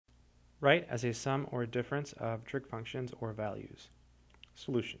Write as a sum or difference of trig functions or values.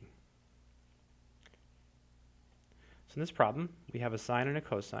 Solution. So in this problem, we have a sine and a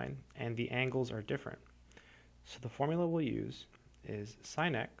cosine, and the angles are different. So the formula we'll use is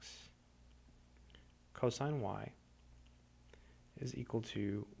sine x cosine y is equal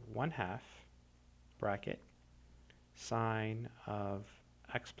to 1/2 bracket sine of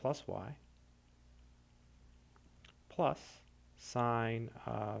x plus y plus sine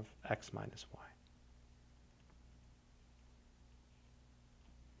of x minus y.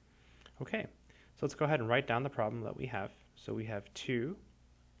 Okay, so let's go ahead and write down the problem that we have. So we have 2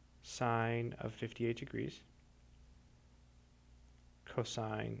 sine of 58 degrees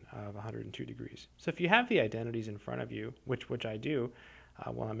cosine of 102 degrees. So if you have the identities in front of you, which I do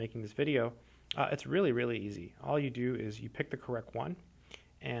while I'm making this video, it's really easy. All you do is you pick the correct one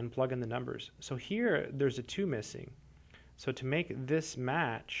and plug in the numbers. So here there's a 2 missing. So to make this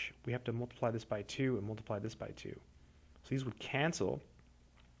match, we have to multiply this by 2 and multiply this by 2. So these would cancel,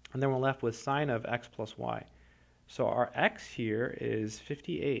 and then we're left with sine of x plus y. So our x here is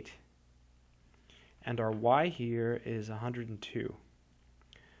 58, and our y here is 102.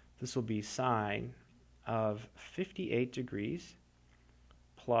 This will be sine of 58 degrees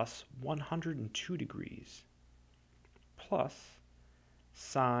plus 102 degrees plus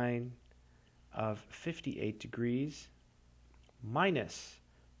sine of 58 degrees minus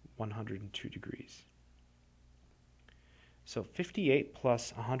 102 degrees. So 58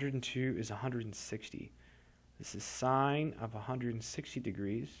 plus 102 is 160. This is sine of 160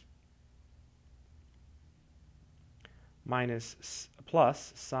 degrees minus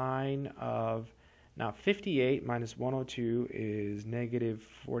plus sine of, now 58 minus 102 is negative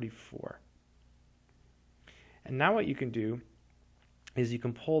 44. And now what you can do is you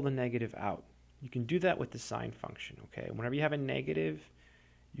can pull the negative out. You can do that with the sine function, okay? Whenever you have a negative,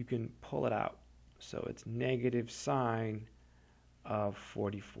 you can pull it out. So it's negative sine of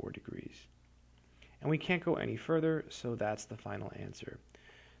 44 degrees. And we can't go any further, so that's the final answer.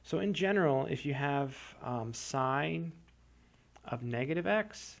 So in general, if you have sine of negative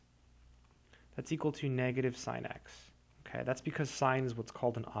x, that's equal to negative sine x. Okay, that's because sine is what's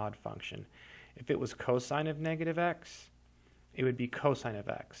called an odd function. If it was cosine of negative x, it would be cosine of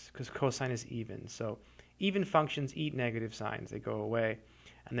x, because cosine is even. So even functions eat negative signs, they go away.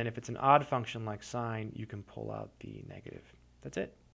 And then if it's an odd function like sine, you can pull out the negative. That's it.